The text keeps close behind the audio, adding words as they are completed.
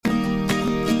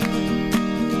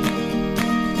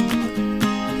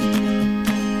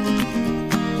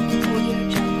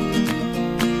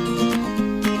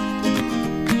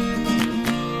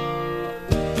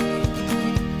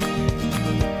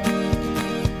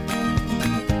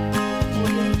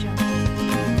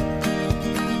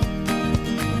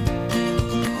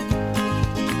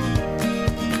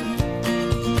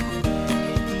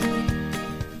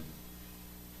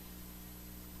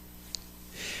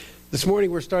This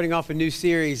morning we're starting off a new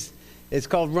series. It's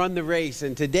called Run the Race.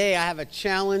 And today I have a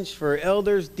challenge for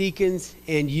elders, deacons,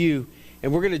 and you.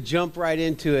 And we're going to jump right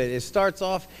into it. It starts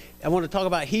off, I want to talk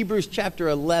about Hebrews chapter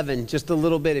 11 just a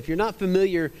little bit. If you're not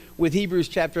familiar with Hebrews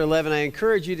chapter 11, I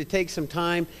encourage you to take some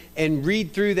time and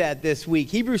read through that this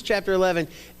week. Hebrews chapter 11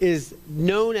 is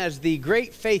known as the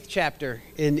great faith chapter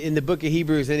in the book of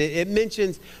Hebrews. And it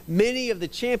mentions many of the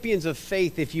champions of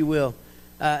faith, if you will.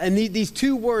 And these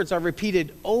two words are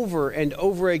repeated over and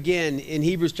over again in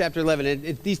Hebrews chapter 11.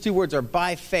 And these two words are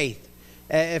by faith.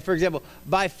 For example,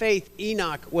 by faith,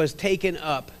 Enoch was taken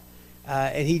up.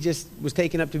 And he just was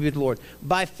taken up to be with the Lord.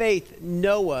 By faith,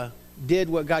 Noah did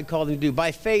what God called him to do.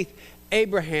 By faith,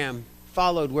 Abraham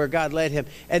followed where God led him.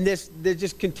 And this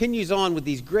just continues on with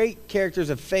these great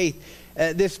characters of faith.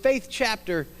 This faith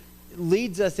chapter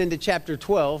leads us into chapter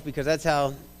 12, because that's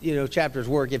how chapters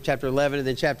work. You have chapter 11 and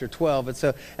then chapter 12. And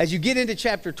so as you get into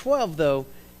chapter 12, though,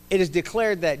 it is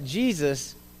declared that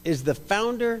Jesus is the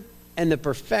founder and the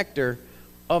perfecter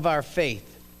of our faith.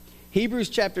 Hebrews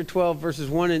chapter 12, verses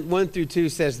 1 through 2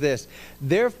 says this: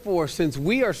 "Therefore, since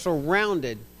we are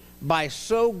surrounded by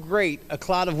so great a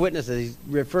cloud of witnesses," he's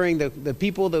referring to the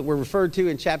people that were referred to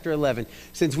in chapter 11,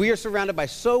 "since we are surrounded by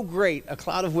so great a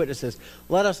cloud of witnesses,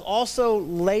 let us also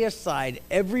lay aside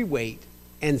every weight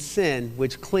and sin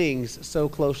which clings so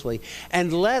closely.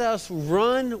 And let us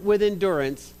run with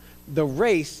endurance the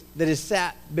race that is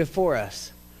set before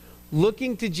us,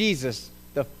 looking to Jesus,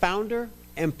 the founder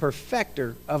and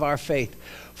perfecter of our faith,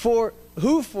 for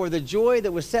the joy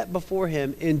that was set before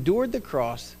him endured the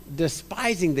cross,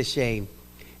 despising the shame,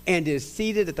 and is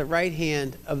seated at the right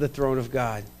hand of the throne of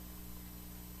God."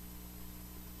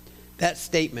 That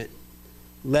statement,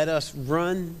 let us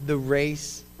run the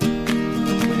race with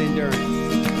endurance.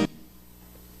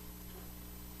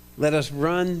 Let us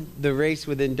run the race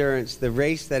with endurance, the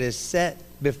race that is set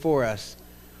before us,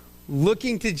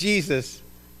 looking to Jesus,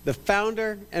 the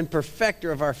founder and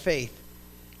perfecter of our faith.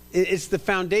 It's the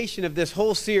foundation of this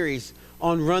whole series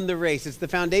on Run the Race. It's the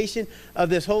foundation of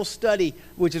this whole study,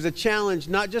 which is a challenge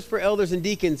not just for elders and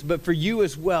deacons, but for you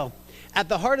as well. At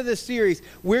the heart of this series,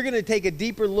 we're going to take a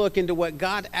deeper look into what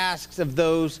God asks of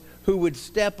those who would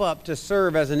step up to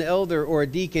serve as an elder or a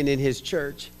deacon in his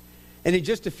church. And in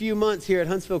just a few months here at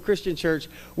Huntsville Christian Church,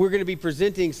 we're going to be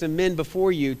presenting some men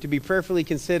before you to be prayerfully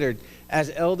considered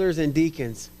as elders and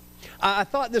deacons. I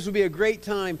thought this would be a great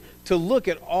time to look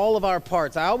at all of our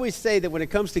parts. I always say that when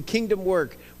it comes to kingdom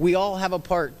work, we all have a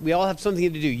part. We all have something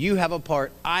to do. You have a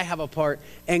part, I have a part,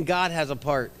 and God has a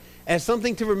part. And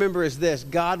something to remember is this: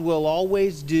 God will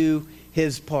always do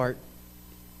his part.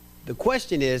 The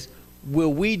question is,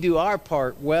 will we do our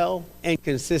part well and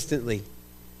consistently?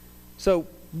 So,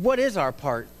 what is our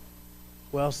part?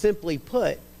 Well, simply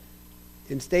put,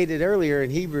 and stated earlier in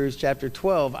Hebrews chapter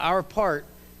 12, our part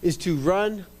is to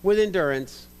run with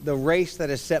endurance the race that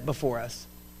is set before us,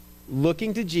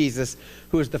 looking to Jesus,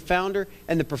 who is the founder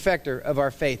and the perfecter of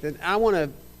our faith. And I want to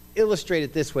illustrate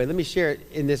it this way. Let me share it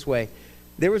in this way.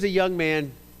 There was a young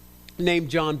man named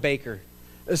John Baker.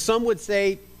 Some would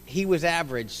say he was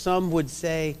average. Some would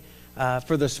say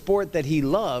for the sport that he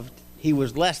loved, he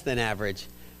was less than average.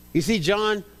 You see,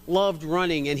 John loved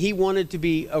running, and he wanted to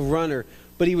be a runner,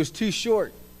 but he was too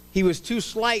short. He was too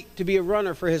slight to be a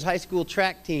runner for his high school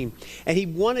track team. And he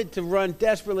wanted to run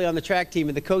desperately on the track team,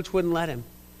 and the coach wouldn't let him.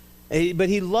 But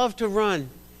he loved to run.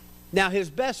 Now, his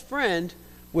best friend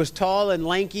was tall and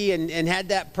lanky and had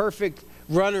that perfect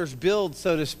runner's build,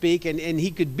 so to speak, and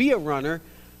he could be a runner,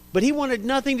 but he wanted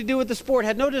nothing to do with the sport,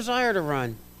 had no desire to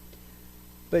run.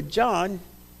 But John,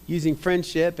 using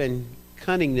friendship and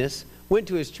cunningness, went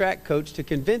to his track coach to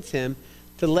convince him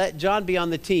to let John be on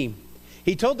the team.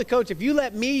 He told the coach, if you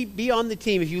let me be on the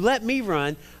team, if you let me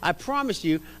run, I promise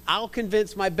you, I'll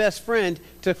convince my best friend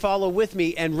to follow with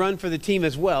me and run for the team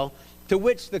as well, to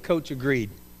which the coach agreed.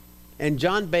 And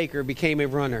John Baker became a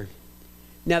runner.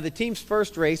 Now, the team's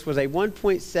first race was a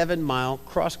 1.7-mile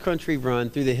cross-country run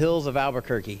through the hills of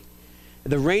Albuquerque.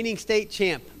 The reigning state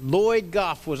champ, Lloyd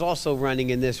Goff, was also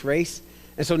running in this race.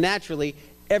 And so naturally,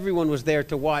 everyone was there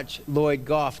to watch Lloyd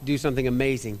Goff do something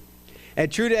amazing. And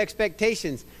true to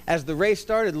expectations, as the race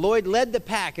started, Lloyd led the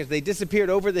pack as they disappeared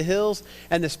over the hills,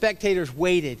 and the spectators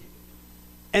waited.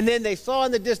 And then they saw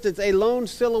in the distance a lone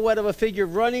silhouette of a figure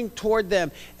running toward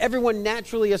them. Everyone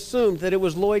naturally assumed that it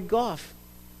was Lloyd Goff.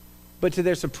 But to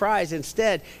their surprise,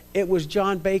 instead, it was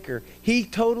John Baker. He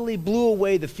totally blew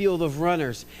away the field of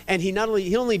runners. And he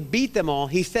only beat them all,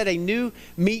 he set a new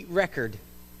meet record.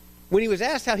 When he was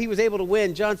asked how he was able to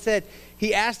win, John said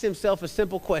he asked himself a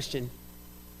simple question: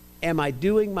 am I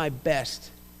doing my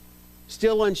best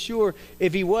Still unsure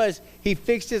if he was, he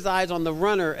fixed his eyes on the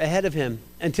runner ahead of him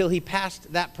until he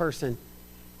passed that person.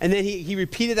 And then he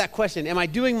repeated that question, am I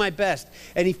doing my best?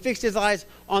 And he fixed his eyes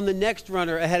on the next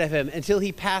runner ahead of him until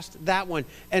he passed that one,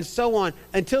 and so on,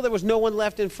 until there was no one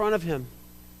left in front of him.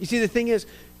 You see, the thing is,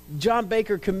 John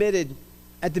Baker committed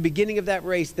at the beginning of that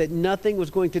race that nothing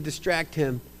was going to distract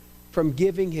him from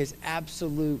giving his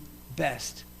absolute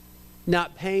best.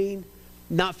 Not pain,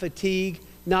 not fatigue,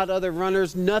 not other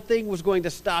runners. Nothing was going to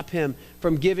stop him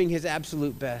from giving his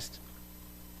absolute best.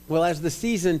 Well, as the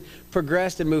season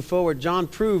progressed and moved forward, John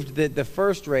proved that the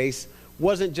first race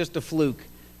wasn't just a fluke.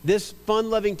 This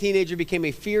fun-loving teenager became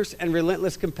a fierce and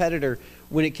relentless competitor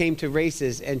when it came to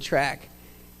races and track.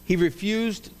 He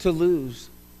refused to lose.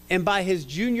 And by his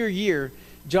junior year,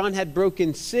 John had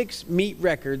broken 6 meet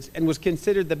records and was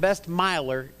considered the best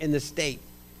miler in the state.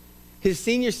 His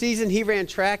senior season, he ran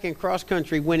track and cross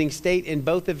country, winning state in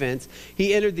both events.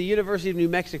 He entered the University of New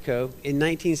Mexico in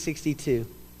 1962.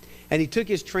 And he took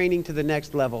his training to the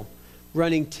next level,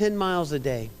 running 10 miles a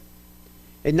day.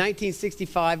 In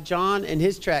 1965, John and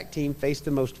his track team faced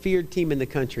the most feared team in the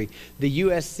country, the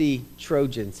USC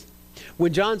Trojans.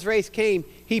 When John's race came,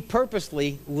 he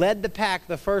purposely led the pack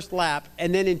the first lap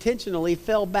and then intentionally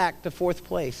fell back to 4th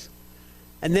place.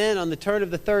 And then on the turn of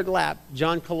the 3rd lap,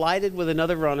 John collided with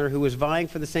another runner who was vying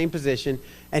for the same position,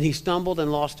 and he stumbled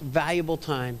and lost valuable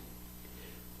time.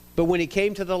 But when it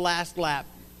came to the last lap,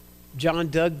 John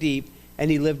dug deep, and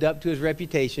he lived up to his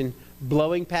reputation,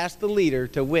 blowing past the leader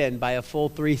to win by a full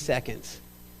 3 seconds.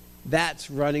 That's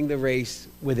running the race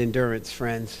with endurance,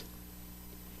 friends.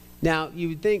 Now, you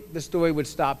would think the story would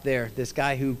stop there. This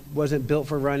guy who wasn't built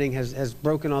for running has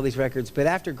broken all these records. But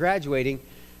after graduating,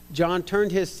 John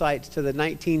turned his sights to the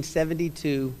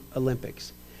 1972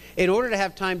 Olympics. In order to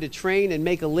have time to train and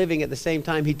make a living at the same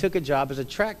time, he took a job as a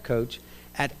track coach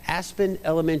at Aspen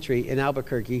Elementary in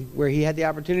Albuquerque, where he had the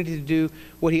opportunity to do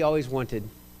what he always wanted,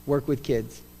 work with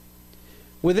kids.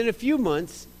 Within a few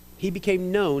months, he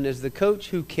became known as the coach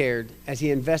who cared, as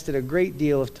he invested a great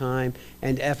deal of time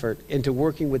and effort into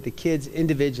working with the kids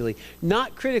individually,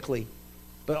 not critically,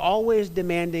 but always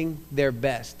demanding their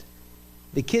best.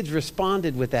 The kids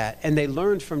responded with that, and they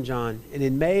learned from John. And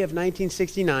in May of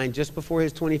 1969, just before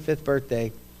his 25th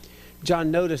birthday,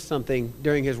 John noticed something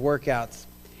during his workouts.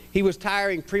 He was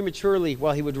tiring prematurely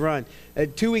while he would run.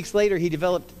 2 weeks later, he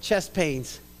developed chest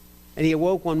pains, and he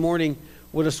awoke one morning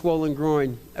with a swollen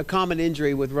groin, a common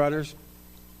injury with runners.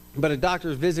 But a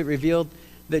doctor's visit revealed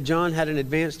that John had an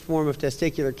advanced form of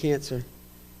testicular cancer.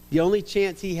 The only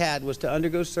chance he had was to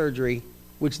undergo surgery,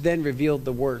 which then revealed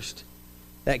the worst.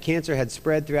 That cancer had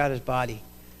spread throughout his body.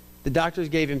 The doctors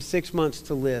gave him 6 months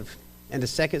to live, and a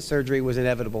second surgery was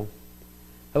inevitable.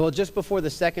 Well, just before the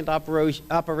second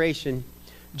operation,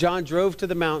 John drove to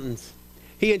the mountains.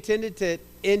 He intended to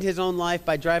end his own life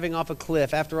by driving off a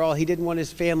cliff. After all, he didn't want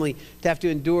his family to have to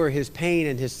endure his pain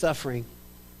and his suffering.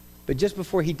 But just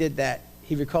before he did that,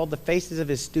 he recalled the faces of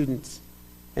his students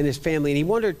and his family, and he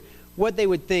wondered what they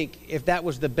would think if that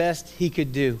was the best he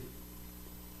could do.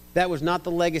 That was not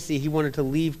the legacy he wanted to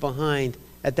leave behind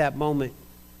at that moment.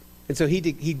 And so he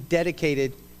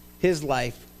dedicated his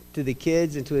life to the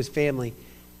kids and to his family.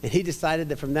 And he decided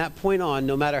that from that point on,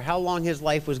 no matter how long his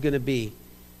life was going to be,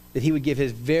 that he would give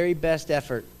his very best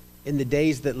effort in the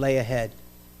days that lay ahead.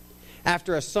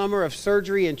 After a summer of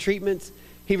surgery and treatments,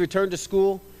 he returned to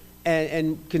school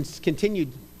and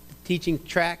continued teaching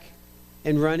track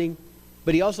and running.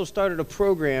 But he also started a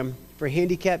program for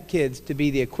handicapped kids to be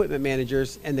the equipment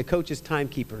managers and the coaches'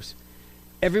 timekeepers.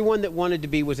 Everyone that wanted to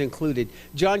be was included.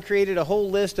 John created a whole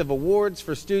list of awards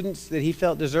for students that he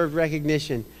felt deserved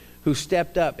recognition, who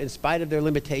stepped up in spite of their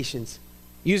limitations.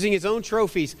 Using his own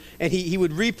trophies, and he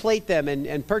would replate them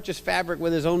and purchase fabric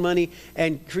with his own money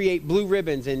and create blue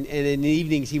ribbons, and in the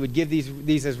evenings he would give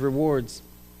these as rewards.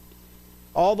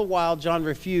 All the while, John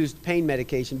refused pain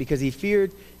medication because he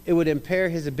feared it would impair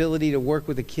his ability to work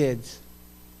with the kids.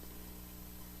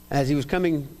 As he was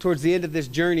coming towards the end of this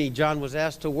journey, John was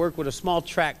asked to work with a small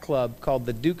track club called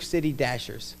the Duke City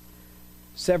Dashers.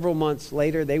 Several months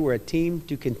later, they were a team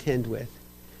to contend with.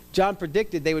 John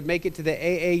predicted they would make it to the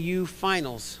AAU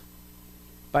finals.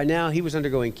 By now, he was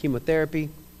undergoing chemotherapy,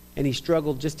 and he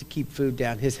struggled just to keep food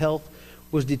down. His health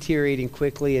was deteriorating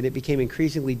quickly, and it became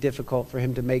increasingly difficult for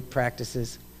him to make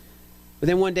practices. But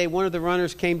then one day, one of the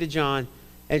runners came to John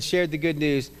and shared the good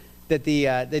news that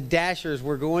the Dashers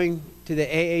were going to the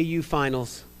AAU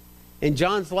finals. And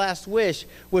John's last wish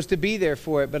was to be there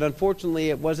for it, but unfortunately,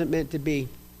 it wasn't meant to be.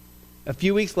 A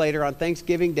few weeks later, on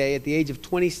Thanksgiving Day, at the age of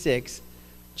 26,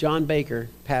 John Baker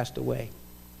passed away,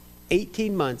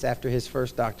 18 months after his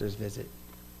first doctor's visit.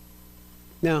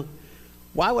 Now,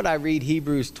 Why would I read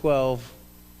Hebrews 12,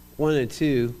 1 and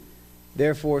 2?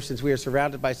 Therefore, since we are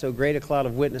surrounded by so great a cloud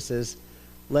of witnesses,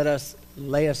 let us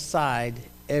lay aside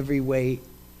every weight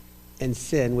and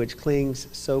sin which clings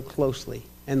so closely,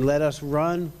 and let us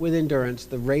run with endurance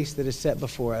the race that is set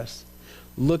before us,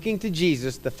 looking to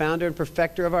Jesus, the founder and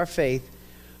perfecter of our faith,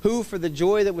 who for the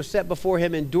joy that was set before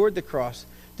him endured the cross,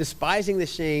 despising the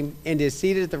shame, and is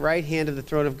seated at the right hand of the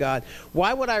throne of God.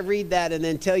 Why would I read that and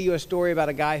then tell you a story about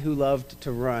a guy who loved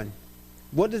to run?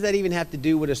 What does that even have to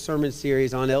do with a sermon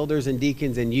series on elders and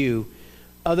deacons and you,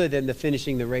 other than the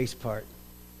finishing the race part?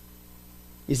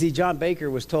 You see, John Baker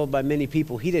was told by many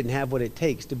people he didn't have what it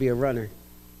takes to be a runner,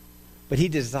 but he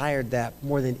desired that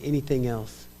more than anything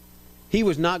else. He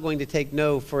was not going to take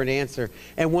no for an answer.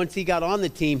 And once he got on the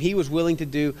team, he was willing to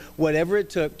do whatever it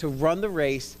took to run the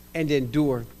race and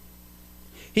endure.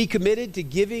 He committed to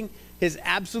giving his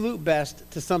absolute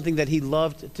best to something that he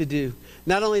loved to do.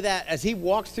 Not only that, as he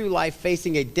walked through life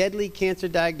facing a deadly cancer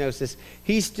diagnosis,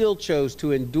 he still chose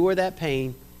to endure that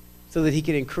pain so that he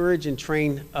could encourage and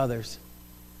train others.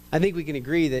 I think we can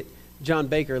agree that John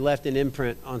Baker left an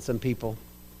imprint on some people.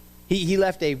 He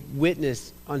left a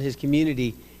witness on his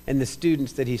community and the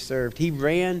students that he served. He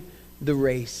ran the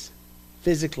race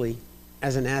physically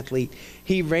as an athlete.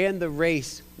 He ran the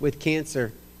race with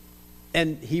cancer,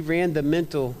 and he ran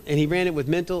it with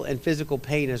mental and physical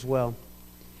pain as well.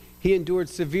 He endured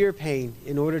severe pain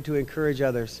in order to encourage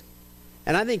others.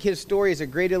 And I think his story is a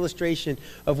great illustration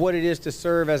of what it is to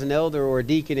serve as an elder or a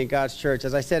deacon in God's church.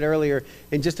 As I said earlier,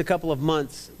 in just a couple of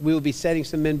months, we will be setting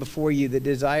some men before you that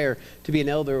desire to be an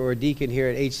elder or a deacon here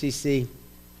at HCC.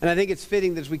 And I think it's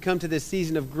fitting that as we come to this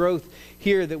season of growth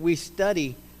here, that we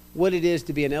study what it is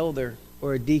to be an elder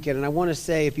or a deacon. And I want to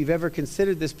say, if you've ever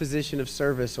considered this position of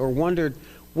service or wondered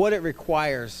what it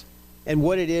requires and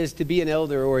what it is to be an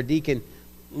elder or a deacon,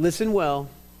 listen well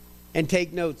and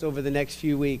take notes over the next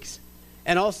few weeks.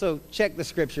 And also check the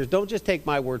scriptures. Don't just take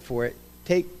my word for it.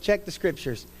 Check the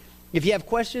scriptures. If you have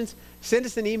questions, send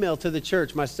us an email to the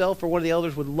church. Myself or one of the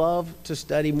elders would love to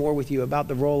study more with you about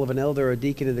the role of an elder or a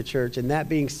deacon in the church. And that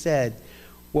being said,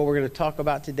 what we're going to talk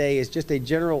about today is just a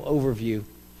general overview.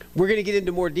 We're going to get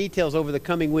into more details over the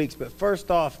coming weeks, but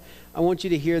first off, I want you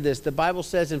to hear this. The Bible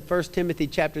says in 1 Timothy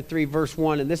chapter 3, verse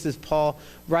 1, and this is Paul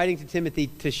writing to Timothy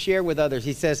to share with others.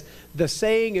 He says, "The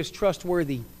saying is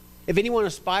trustworthy. If anyone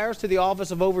aspires to the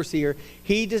office of overseer,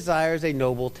 he desires a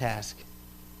noble task."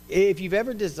 If you've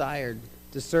ever desired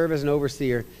to serve as an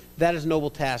overseer, that is a noble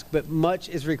task, but much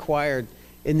is required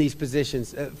in these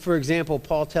positions. For example,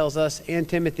 Paul tells us and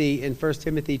Timothy in 1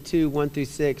 Timothy 2, 1 through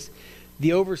 6,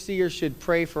 the overseer should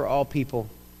pray for all people.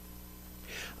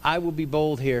 I will be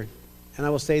bold here, and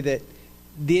I will say that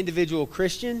the individual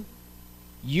Christian,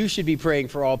 you should be praying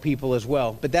for all people as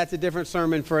well. But that's a different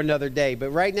sermon for another day. But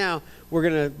right now, we're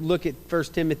going to look at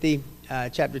 1 Timothy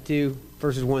chapter 2,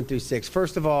 verses 1 through 6.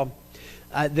 First of all,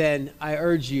 then I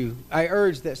urge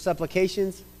that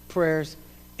supplications, prayers,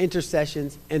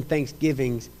 intercessions, and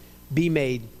thanksgivings be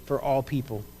made for all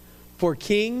people, for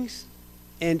kings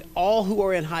and all who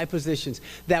are in high positions,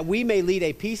 that we may lead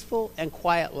a peaceful and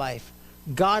quiet life,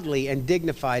 godly and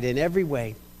dignified in every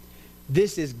way.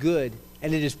 This is good,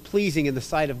 and it is pleasing in the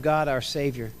sight of God our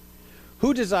Savior,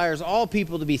 who desires all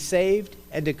people to be saved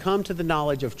and to come to the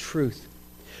knowledge of truth.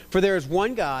 For there is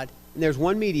one God, and there's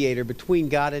one mediator between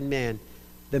God and man,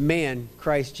 the man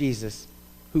Christ Jesus,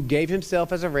 who gave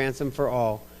himself as a ransom for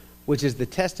all, which is the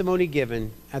testimony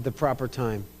given at the proper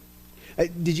time.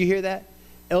 Did you hear that?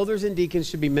 Elders and deacons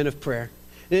should be men of prayer.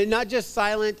 And not just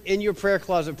silent in your prayer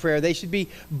closet prayer. They should be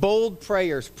bold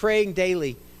prayers, praying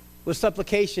daily with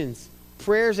supplications,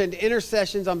 prayers and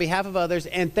intercessions on behalf of others,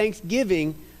 and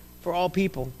thanksgiving for all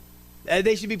people.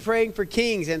 They should be praying for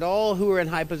kings and all who are in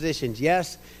high positions.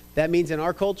 Yes, that means in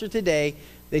our culture today,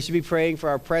 they should be praying for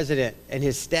our president and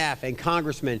his staff and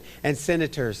congressmen and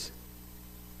senators,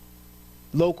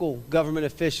 local government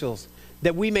officials,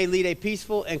 that we may lead a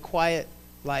peaceful and quiet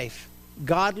life,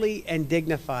 godly and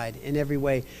dignified in every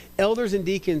way. Elders and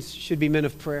deacons should be men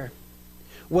of prayer.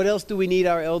 What else do we need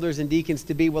our elders and deacons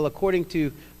to be? Well, according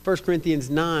to 1 Corinthians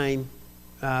 9,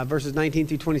 verses 19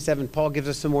 through 27, Paul gives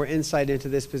us some more insight into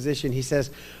this position. He says,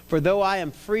 "For though I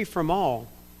am free from all,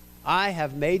 I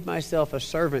have made myself a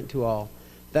servant to all,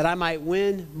 that I might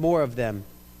win more of them.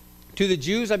 To the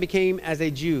Jews I became as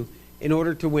a Jew, in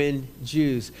order to win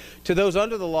Jews. To those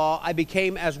under the law I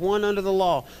became as one under the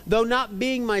law, though not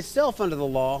being myself under the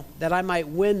law, that I might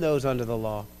win those under the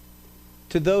law.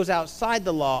 To those outside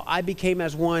the law I became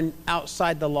as one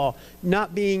outside the law,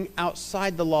 not being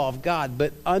outside the law of God,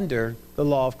 but under the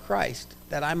law of Christ,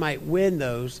 that I might win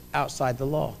those outside the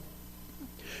law.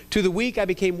 To the weak I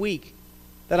became weak,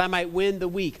 that I might win the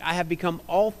weak. I have become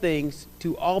all things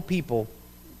to all people,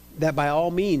 that by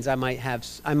all means I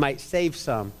might save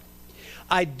some.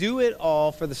 I do it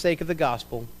all for the sake of the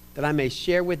gospel, that I may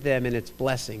share with them in its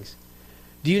blessings.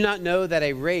 Do you not know that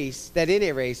in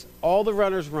a race all the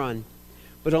runners run,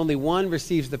 but only one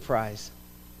receives the prize?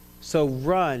 So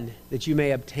run that you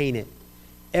may obtain it.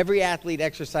 Every athlete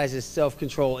exercises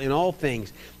self-control in all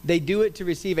things. They do it to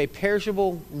receive a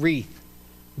perishable wreath,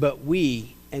 but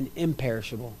we an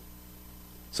imperishable.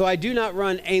 So I do not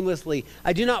run aimlessly.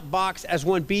 I do not box as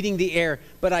one beating the air,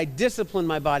 but I discipline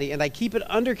my body and I keep it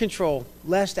under control,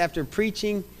 lest after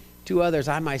preaching to others,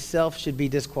 I myself should be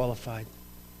disqualified.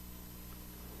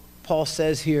 Paul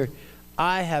says here,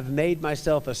 I have made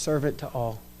myself a servant to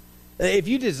all. If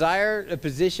you desire a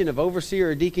position of overseer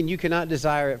or deacon, you cannot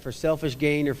desire it for selfish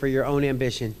gain or for your own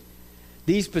ambition.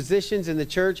 These positions in the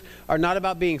church are not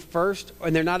about being first,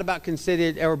 and they're not about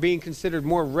being considered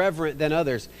more reverent than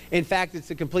others. In fact, it's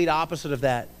the complete opposite of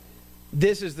that.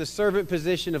 This is the servant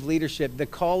position of leadership. The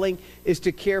calling is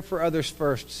to care for others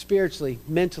first, spiritually,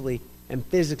 mentally, and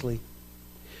physically.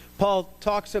 Paul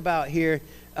talks about here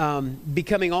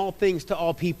becoming all things to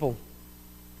all people.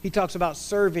 He talks about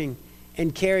serving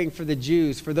and caring for the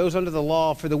Jews, for those under the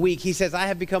law, for the weak. He says, I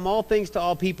have become all things to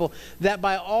all people, that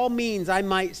by all means I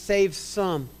might save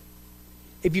some.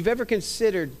 If you've ever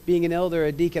considered being an elder or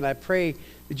a deacon, I pray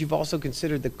that you've also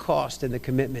considered the cost and the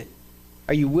commitment.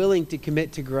 Are you willing to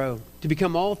commit to grow, to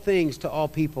become all things to all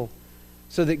people,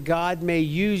 so that God may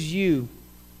use you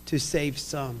to save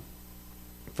some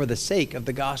for the sake of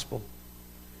the gospel?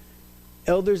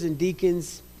 Elders and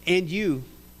deacons and you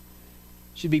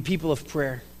should be people of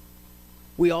prayer.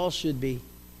 We all should be.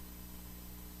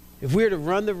 If we are to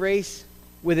run the race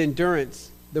with endurance,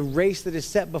 the race that is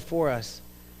set before us,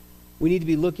 we need to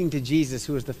be looking to Jesus,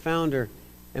 who is the founder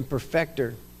and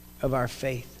perfecter of our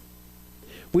faith.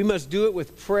 We must do it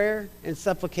with prayer and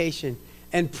supplication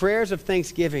and prayers of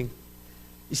thanksgiving.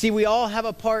 You see, we all have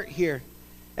a part here.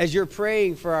 As you're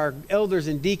praying for our elders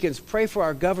and deacons, pray for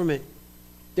our government.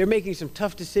 They're making some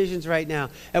tough decisions right now.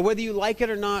 And whether you like it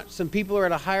or not, some people are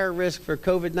at a higher risk for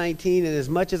COVID-19. And as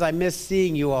much as I miss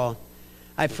seeing you all,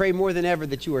 I pray more than ever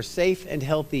that you are safe and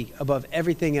healthy above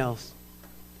everything else.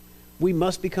 We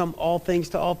must become all things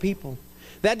to all people.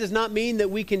 That does not mean that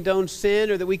we condone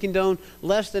sin or that we condone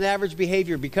less than average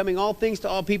behavior. Becoming all things to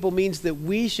all people means that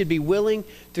we should be willing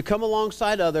to come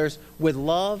alongside others with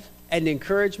love and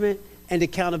encouragement and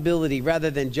accountability,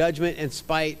 rather than judgment and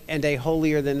spite and a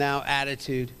holier-than-thou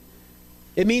attitude.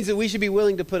 It means that we should be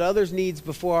willing to put others' needs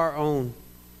before our own.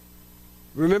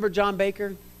 Remember John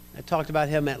Baker? I talked about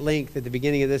him at length at the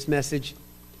beginning of this message.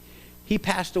 He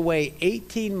passed away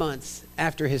 18 months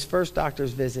after his first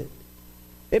doctor's visit.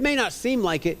 It may not seem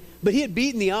like it, but he had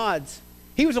beaten the odds.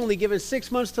 He was only given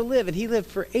 6 months to live, and he lived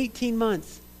for 18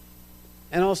 months.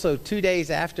 And also, 2 days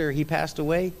after he passed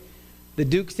away, the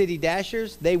Duke City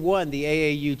Dashers, they won the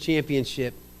AAU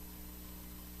championship.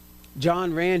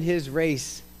 John ran his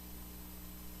race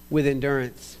with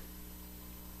endurance.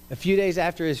 A few days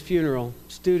after his funeral,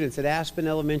 students at Aspen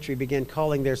Elementary began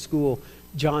calling their school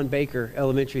John Baker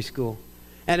Elementary School.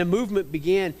 And a movement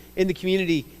began in the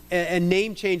community. A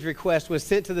name change request was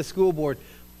sent to the school board.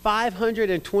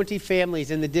 520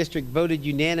 families in the district voted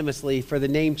unanimously for the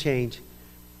name change.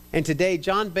 And today,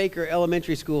 John Baker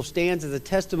Elementary School stands as a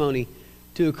testimony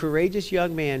to a courageous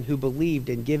young man who believed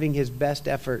in giving his best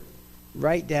effort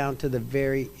right down to the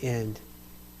very end.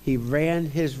 He ran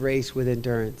his race with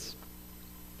endurance.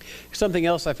 Something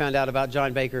else I found out about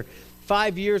John Baker.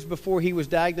 5 years before he was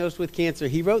diagnosed with cancer,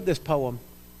 he wrote this poem.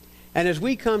 And as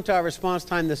we come to our response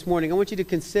time this morning, I want you to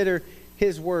consider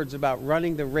his words about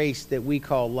running the race that we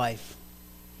call life.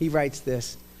 He writes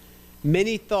this: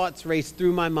 many thoughts race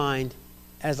through my mind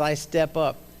as I step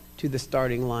up to the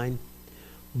starting line.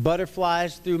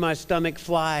 Butterflies through my stomach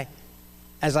fly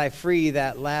as I free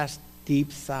that last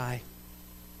deep sigh.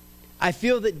 I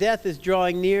feel that death is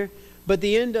drawing near, but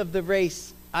the end of the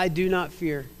race I do not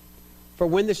fear. For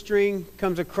when the string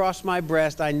comes across my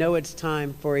breast, I know it's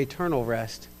time for eternal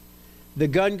rest. The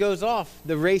gun goes off,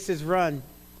 the race is run.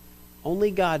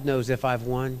 Only God knows if I've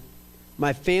won.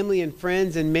 My family and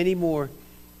friends and many more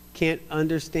can't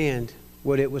understand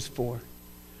what it was for.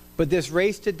 But this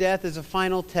race to death is a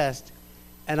final test,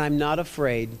 and I'm not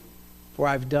afraid, for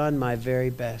I've done my very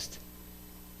best.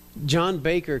 John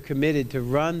Baker committed to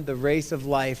run the race of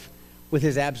life with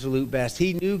his absolute best.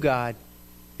 He knew God,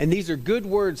 and these are good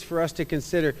words for us to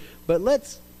consider. But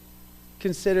let's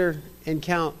consider and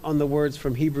count on the words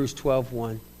from Hebrews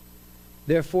 12:1.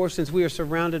 Therefore, since we are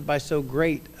surrounded by so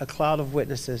great a cloud of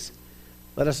witnesses,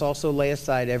 let us also lay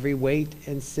aside every weight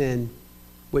and sin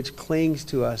which clings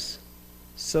to us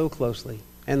so closely.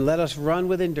 And let us run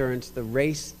with endurance the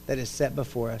race that is set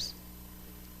before us.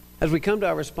 As we come to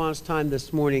our response time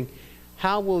this morning,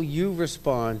 how will you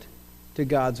respond to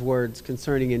God's words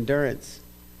concerning endurance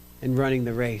and running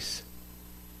the race?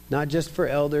 Not just for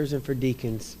elders and for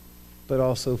deacons, but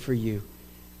also for you.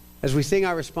 As we sing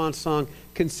our response song,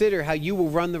 consider how you will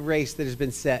run the race that has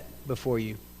been set before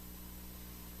you.